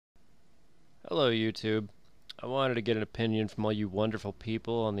Hello, YouTube. I wanted to get an opinion from all you wonderful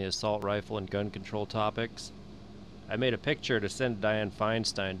people on the assault rifle and gun control topics. I made a picture to send to Dianne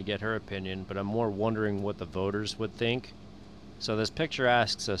Feinstein to get her opinion, but I'm more wondering what the voters would think. So this picture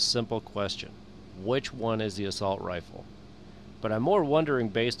asks a simple question. Which one is the assault rifle? But I'm more wondering,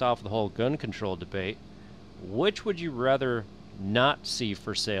 based off the whole gun control debate, which would you rather not see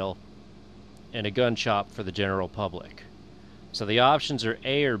for sale in a gun shop for the general public? So the options are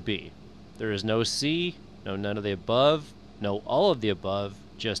A or B. There is no C, no none of the above, no all of the above,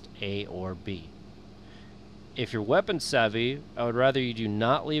 just A or B. If you're weapons savvy, I would rather you do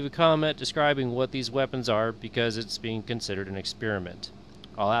not leave a comment describing what these weapons are because it's being considered an experiment.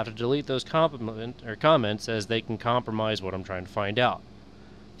 I'll have to delete those comments as they can compromise what I'm trying to find out.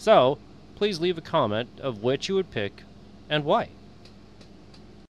 So, please leave a comment of which you would pick and why.